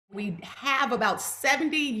We have about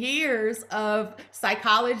 70 years of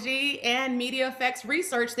psychology and media effects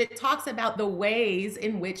research that talks about the ways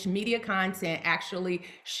in which media content actually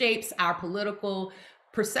shapes our political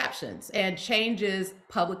perceptions and changes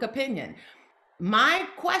public opinion. My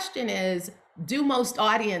question is, do most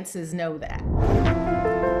audiences know that?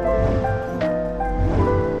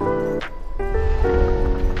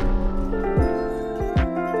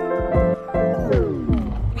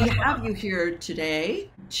 We have you here today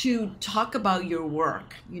to talk about your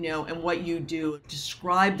work, and what you do.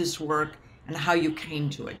 Describe this work and how you came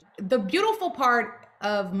to it. The beautiful part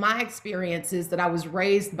of my experience is that I was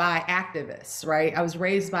raised by activists, right? I was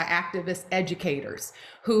raised by activist educators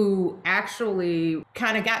who actually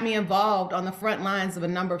kind of got me involved on the front lines of a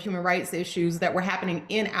number of human rights issues that were happening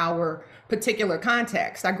in our particular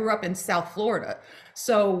context. I grew up in South Florida.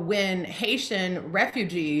 So when Haitian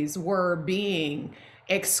refugees were being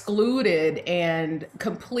excluded and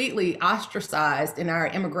completely ostracized in our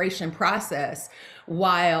immigration process,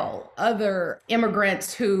 while other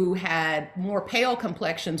immigrants who had more pale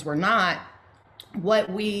complexions were not,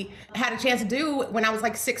 what we had a chance to do when I was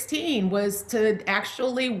like 16 was to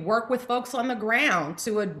actually work with folks on the ground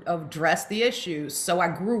to address the issues. So I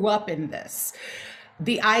grew up in this.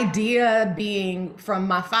 The idea being, from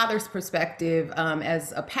my father's perspective,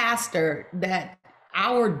 as a pastor, that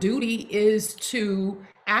our duty is to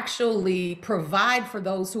actually provide for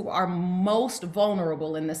those who are most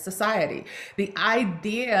vulnerable in this society. The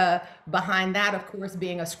idea behind that, of course,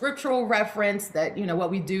 being a scriptural reference that, what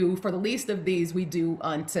we do for the least of these, we do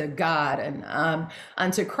unto God and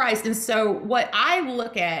unto Christ. And so what I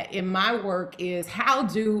look at in my work is, how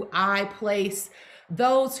do I place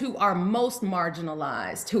those who are most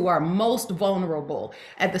marginalized, who are most vulnerable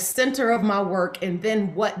at the center of my work? And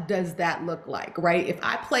then what does that look like, right? If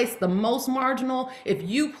I place the most marginal, if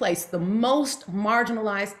you place the most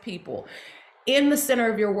marginalized people in the center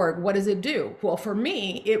of your work, what does it do? Well, for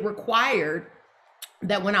me, it required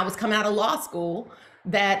that when I was coming out of law school,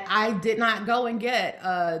 that I did not go and get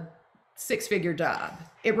a six-figure job.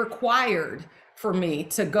 It required for me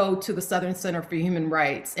to go to the Southern Center for Human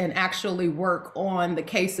Rights and actually work on the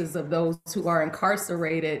cases of those who are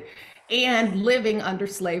incarcerated and living under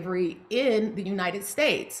slavery in the United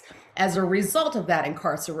States as a result of that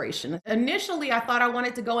incarceration. Initially, I thought I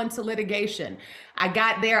wanted to go into litigation. I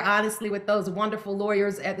got there, honestly, with those wonderful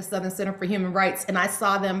lawyers at the Southern Center for Human Rights, and I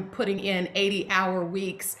saw them putting in 80-hour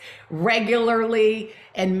weeks regularly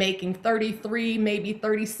and making $33,000, maybe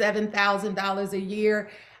 $37,000 a year.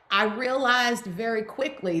 I realized very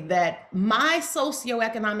quickly that my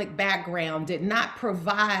socioeconomic background did not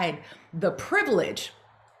provide the privilege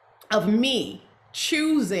of me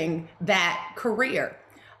choosing that career.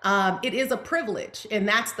 It is a privilege, and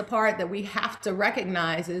that's the part that we have to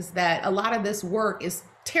recognize, is that a lot of this work is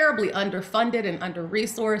terribly underfunded and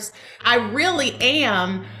under-resourced. I really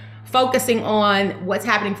am focusing on what's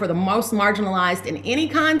happening for the most marginalized in any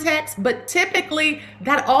context, but typically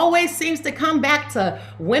that always seems to come back to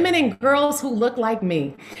women and girls who look like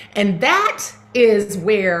me. And that is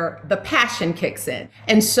where the passion kicks in.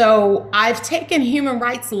 And so I've taken human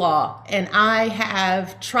rights law and I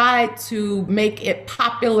have tried to make it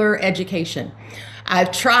popular education.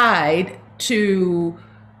 I've tried to,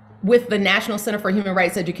 with the National Center for Human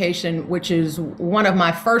Rights Education, which is one of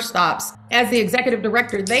my first stops. As the executive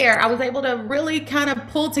director there, I was able to really kind of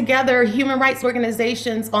pull together human rights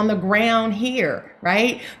organizations on the ground here,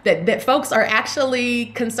 right? That folks are actually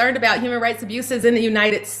concerned about human rights abuses in the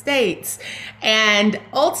United States. And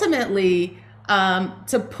ultimately,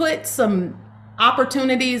 to put some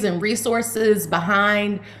opportunities and resources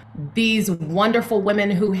behind these wonderful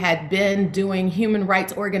women who had been doing human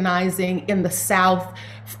rights organizing in the South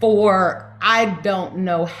for I don't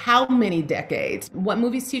know how many decades. What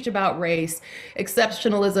movies teach about race,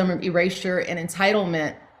 exceptionalism, erasure, and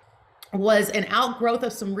entitlement was an outgrowth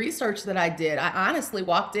of some research that I did. I honestly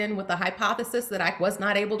walked in with a hypothesis that I was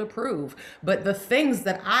not able to prove, but the things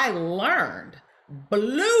that I learned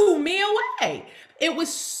blew me away. It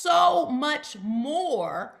was so much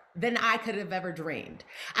more than I could have ever dreamed.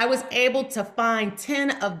 I was able to find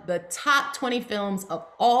 10 of the top 20 films of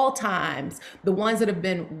all times, the ones that have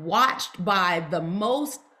been watched by the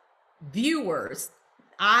most viewers,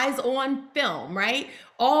 eyes on film, right?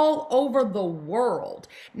 All over the world.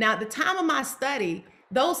 Now, at the time of my study,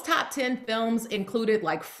 those top 10 films included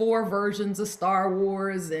like 4 versions of Star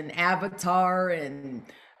Wars and Avatar and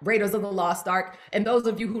Raiders of the Lost Ark. And those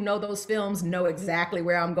of you who know those films know exactly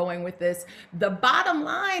where I'm going with this. The bottom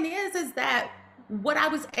line is that what I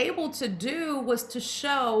was able to do was to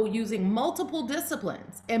show using multiple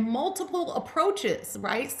disciplines and multiple approaches,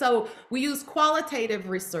 right? So we used qualitative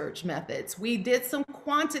research methods. We did some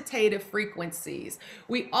quantitative frequencies.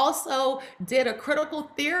 We also did a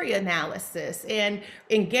critical theory analysis and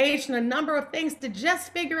engaged in a number of things to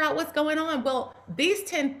just figure out what's going on. Well, these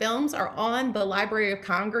 10 films are on the Library of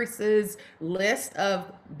Congress's list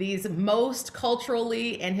of these most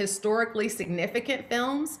culturally and historically significant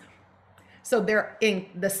films. So they're in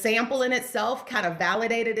the sample in itself kind of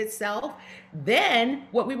validated itself. Then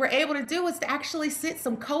what we were able to do was to actually sit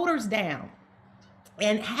some coders down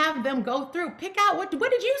and have them go through, pick out what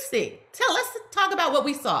did you see? Let's talk about what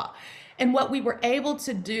we saw. And what we were able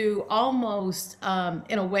to do almost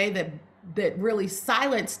in a way that really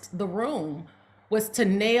silenced the room was to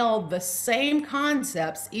nail the same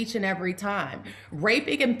concepts each and every time.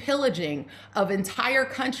 Raping and pillaging of entire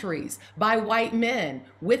countries by white men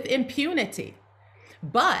with impunity.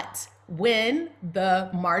 But when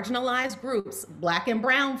the marginalized groups, Black and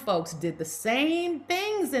brown folks, did the same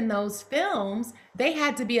things in those films, they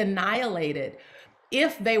had to be annihilated.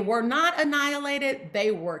 If they were not annihilated,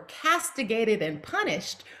 they were castigated and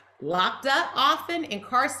punished, locked up, often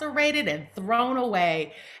incarcerated, and thrown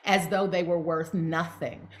away as though they were worth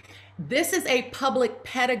nothing. This is a public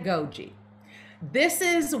pedagogy. This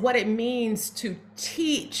is what it means to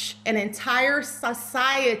teach an entire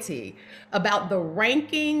society about the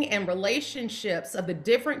ranking and relationships of the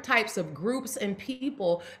different types of groups and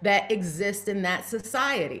people that exist in that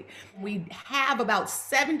society. We have about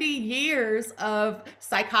 70 years of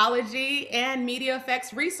psychology and media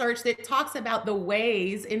effects research that talks about the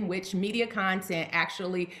ways in which media content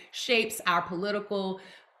actually shapes our political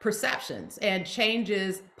perceptions and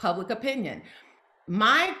changes public opinion.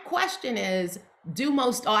 My question is, do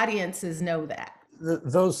most audiences know that?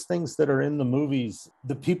 Those things that are in the movies,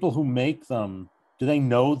 the people who make them, do they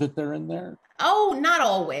know that they're in there? Oh, not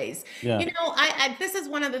always. Yeah. You know, this is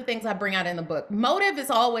one of the things I bring out in the book. Motive is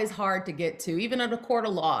always hard to get to, even in a court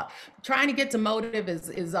of law. Trying to get to motive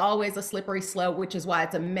is always a slippery slope, which is why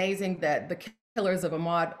it's amazing that the killers of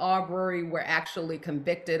Ahmaud Arbery were actually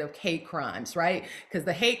convicted of hate crimes, right? Because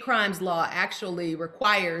the hate crimes law actually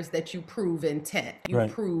requires that you prove intent, you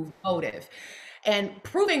prove motive. And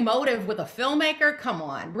proving motive with a filmmaker, come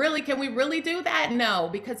on, really, can we really do that? No,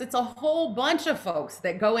 because it's a whole bunch of folks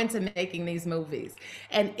that go into making these movies.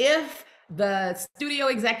 And if the studio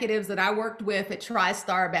executives that I worked with at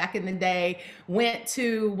TriStar back in the day went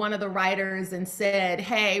to one of the writers and said,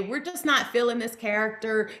 hey, we're just not feeling this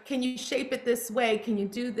character. Can you shape it this way? Can you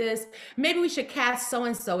do this? Maybe we should cast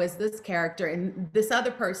so-and-so as this character and this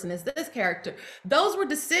other person as this character. Those were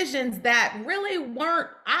decisions that really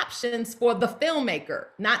weren't options for the filmmaker,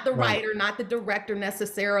 not the writer, not the director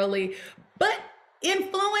necessarily, but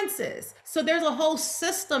influences. So there's a whole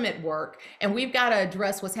system at work, and we've got to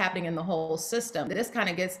address what's happening in the whole system. This kind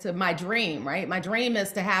of gets to my dream, right? My dream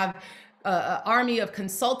is to have an army of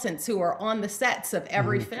consultants who are on the sets of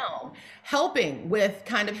every film, helping with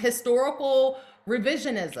kind of historical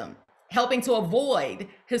revisionism, helping to avoid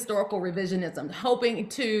historical revisionism, helping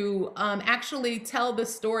to actually tell the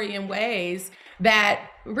story in ways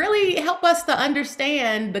that really help us to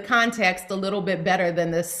understand the context a little bit better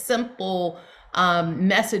than the simple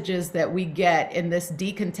messages that we get in this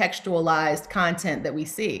decontextualized content that we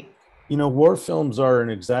see. You know, war films are an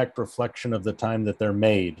exact reflection of the time that they're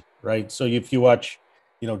made, right? So if you watch,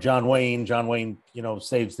 you know, John Wayne, you know,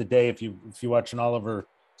 saves the day. If you watch an Oliver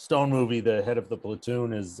Stone movie, the head of the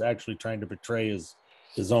platoon is actually trying to betray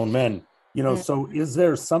his own men. You know, so is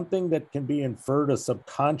there something that can be inferred, a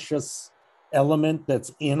subconscious element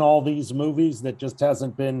that's in all these movies that just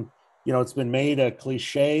hasn't been, you know, it's been made a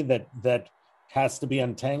cliche that has to be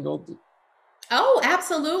untangled? Oh,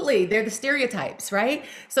 absolutely. They're the stereotypes, right?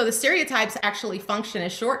 So the stereotypes actually function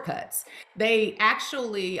as shortcuts. They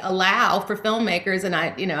actually allow for filmmakers, and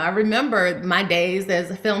I remember my days as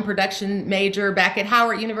a film production major back at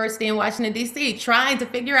Howard University in Washington, D.C., trying to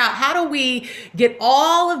figure out how do we get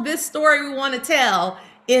all of this story we want to tell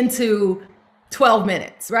into 12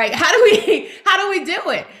 minutes, right? How do we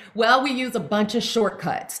do it? Well, we use a bunch of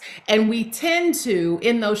shortcuts, and we tend to,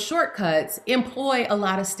 in those shortcuts, employ a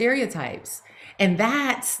lot of stereotypes. And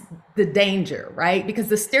that's the danger, right? Because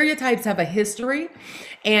the stereotypes have a history,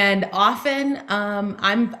 and often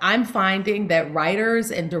I'm finding that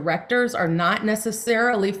writers and directors are not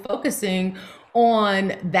necessarily focusing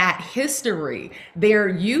on that history. They're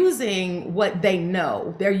using what they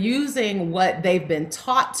know. They're using what they've been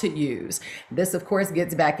taught to use. This, of course,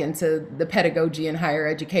 gets back into the pedagogy in higher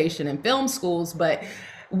education and film schools, but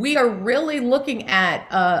we are really looking at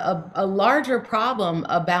a larger problem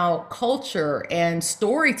about culture and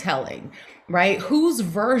storytelling, right? Whose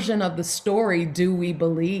version of the story do we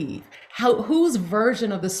believe? Whose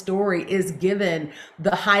version of the story is given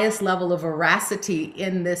the highest level of veracity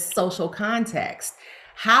in this social context?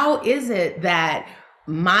 How is it that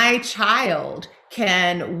my child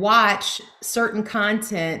can watch certain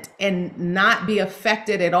content and not be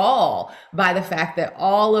affected at all by the fact that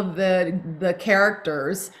all the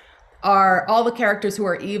characters who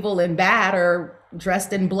are evil and bad are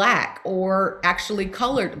dressed in black or actually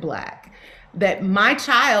colored black? That my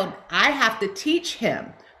child, I have to teach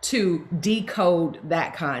him to decode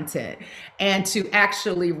that content and to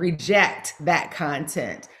actually reject that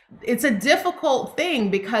content. It's a difficult thing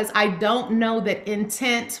because I don't know that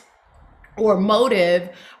intent or motive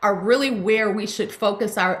are really where we should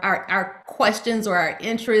focus our questions or our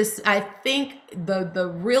interests. I think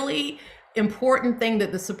the really important thing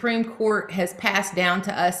that the Supreme Court has passed down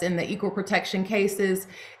to us in the equal protection cases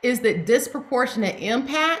is that disproportionate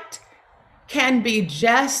impact can be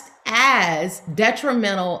just as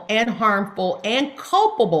detrimental and harmful and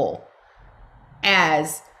culpable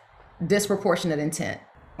as disproportionate intent.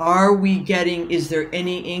 Is there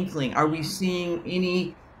any inkling? Are we seeing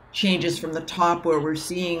any changes from the top where we're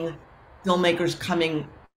seeing filmmakers coming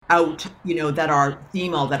out, that are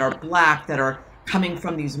female, that are black, that are coming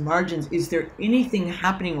from these margins? Is there anything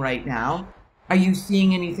happening right now? Are you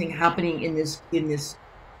seeing anything happening in this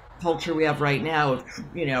culture we have right now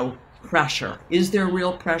of, pressure? Is there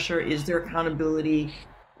real pressure? Is there accountability?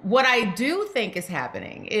 What I do think is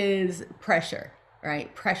happening is pressure,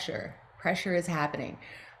 right? Pressure is happening.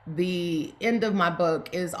 The end of my book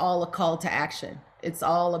is all a call to action. It's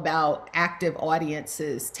all about active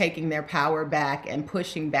audiences taking their power back and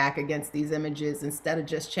pushing back against these images instead of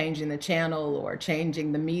just changing the channel or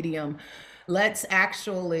changing the medium. Let's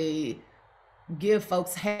actually give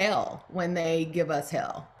folks hell when they give us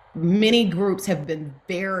hell. Many groups have been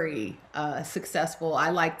very successful. I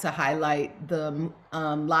like to highlight the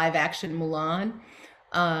live action Mulan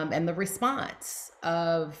and the response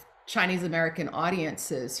of Chinese American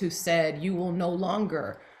audiences who said, you will no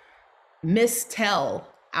longer mistell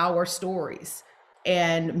our stories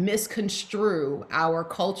and misconstrue our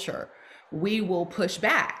culture. We will push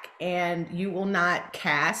back, and you will not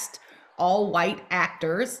cast all white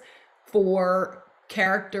actors for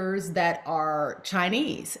characters that are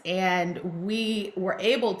Chinese. And we were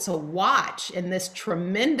able to watch in this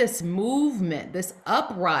tremendous movement, this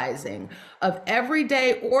uprising of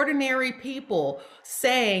everyday ordinary people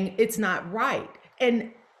saying it's not right,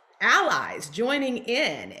 and allies joining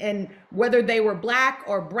in, and whether they were black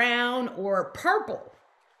or brown or purple,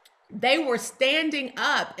 they were standing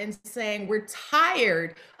up and saying, we're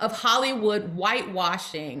tired of Hollywood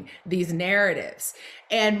whitewashing these narratives.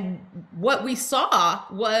 And what we saw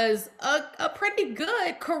was a pretty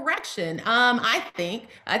good correction. I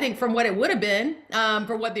think from what it would have been,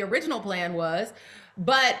 from what the original plan was.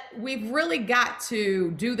 But we've really got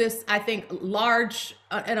to do this, I think,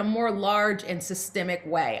 in a more large and systemic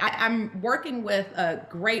way. I'm working with a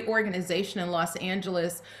great organization in Los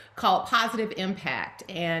Angeles called Positive Impact.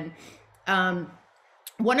 And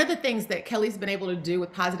one of the things that Kelly's been able to do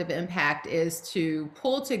with Positive Impact is to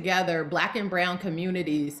pull together Black and Brown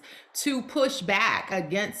communities to push back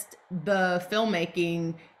against the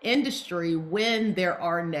filmmaking industry when there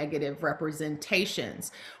are negative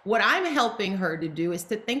representations. What I'm helping her to do is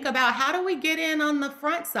to think about, how do we get in on the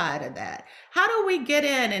front side of that? How do we get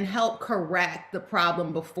in and help correct the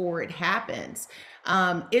problem before it happens?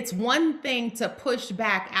 It's one thing to push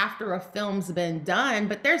back after a film's been done,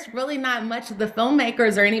 but there's really not much the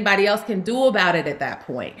filmmakers or anybody else can do about it at that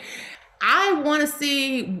point. I want to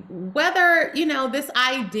see whether, this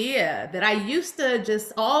idea that I used to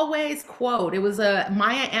just always quote, it was a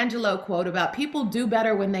Maya Angelou quote about people do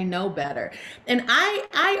better when they know better. And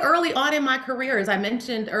I early on in my career, as I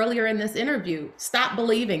mentioned earlier in this interview, stopped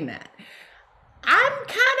believing that. I'm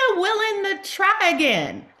kind of willing to try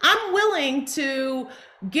again. I'm willing to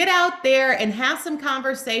get out there and have some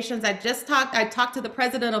conversations. I talked to the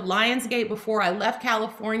president of Lionsgate before I left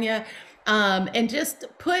California, and just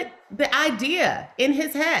put the idea in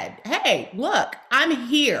his head. Hey, look, I'm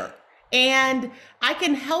here and I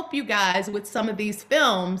can help you guys with some of these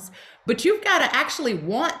films, but you've got to actually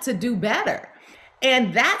want to do better.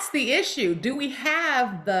 And that's the issue. Do we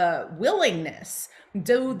have the willingness?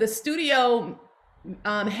 Do the studio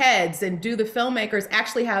heads and do the filmmakers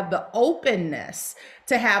actually have the openness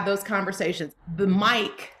to have those conversations? The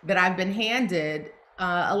mic that I've been handed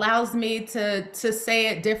allows me to say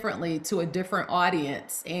it differently to a different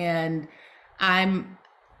audience. And I'm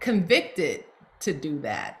convicted to do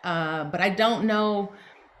that. But I don't know.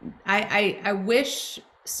 I wish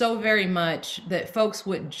so very much that folks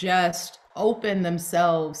would just open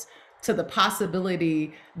themselves to the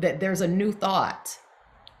possibility that there's a new thought,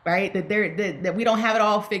 right? That we don't have it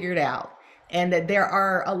all figured out, and that there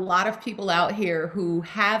are a lot of people out here who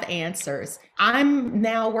have answers. I'm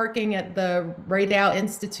now working at the Ray Dow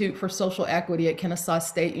Institute for Social Equity at Kennesaw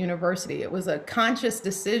State University. It was a conscious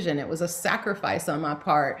decision. It was a sacrifice on my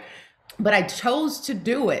part, but I chose to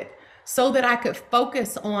do it so that I could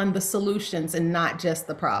focus on the solutions and not just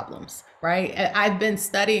the problems, right? I've been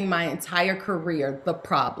studying my entire career the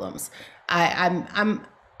problems.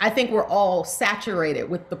 I think we're all saturated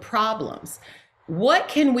with the problems. What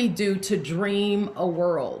can we do to dream a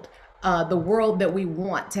world, the world that we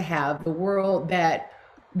want to have, the world that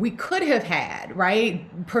we could have had,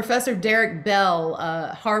 right? Professor Derek Bell,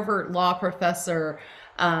 Harvard law professor,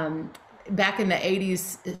 back in the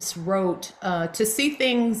 80s wrote, to see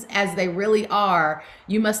things as they really are,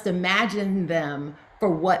 you must imagine them for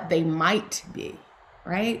what they might be,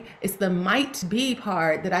 right? It's the might be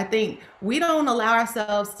part that I think we don't allow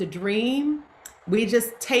ourselves to dream. We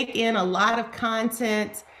just take in a lot of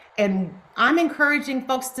content, and I'm encouraging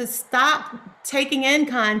folks to stop taking in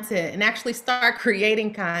content and actually start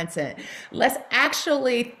creating content. Let's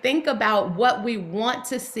actually think about what we want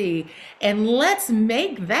to see, and let's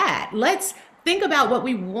make that. Let's think about what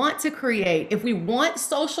we want to create. If we want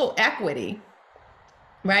social equity,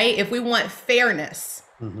 right? If we want fairness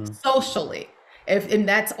socially, and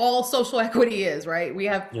that's all social equity is, right? We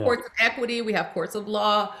have courts of equity, we have courts of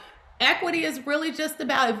law. Equity is really just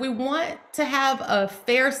about, if we want to have a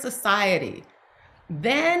fair society,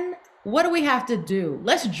 then what do we have to do?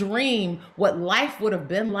 Let's dream what life would have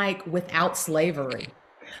been like without slavery.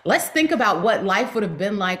 Let's think about what life would have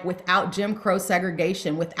been like without Jim Crow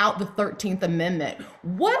segregation, without the 13th Amendment.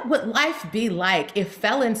 What would life be like if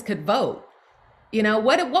felons could vote? You know,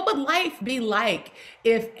 what would life be like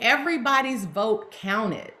if everybody's vote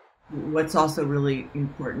counted? What's also really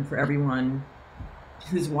important for everyone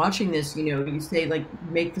who's watching this, you know, you say, like,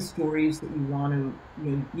 make the stories that you want to,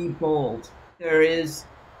 you know, be bold. There is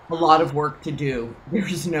a lot of work to do.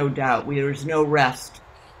 There's no doubt. There's no rest,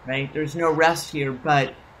 right? There's no rest here.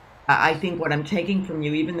 But I think what I'm taking from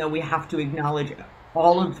you, even though we have to acknowledge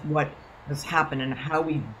all of what has happened and how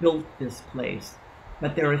we built this place,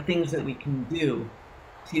 but there are things that we can do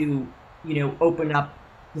to, you know, open up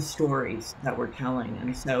the stories that we're telling.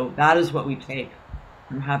 And so that is what we take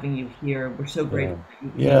from having you here. We're so grateful.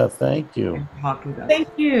 Yeah, thank you. Talk with us. Thank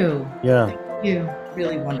you. Yeah. Thank you.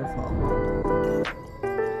 Really wonderful.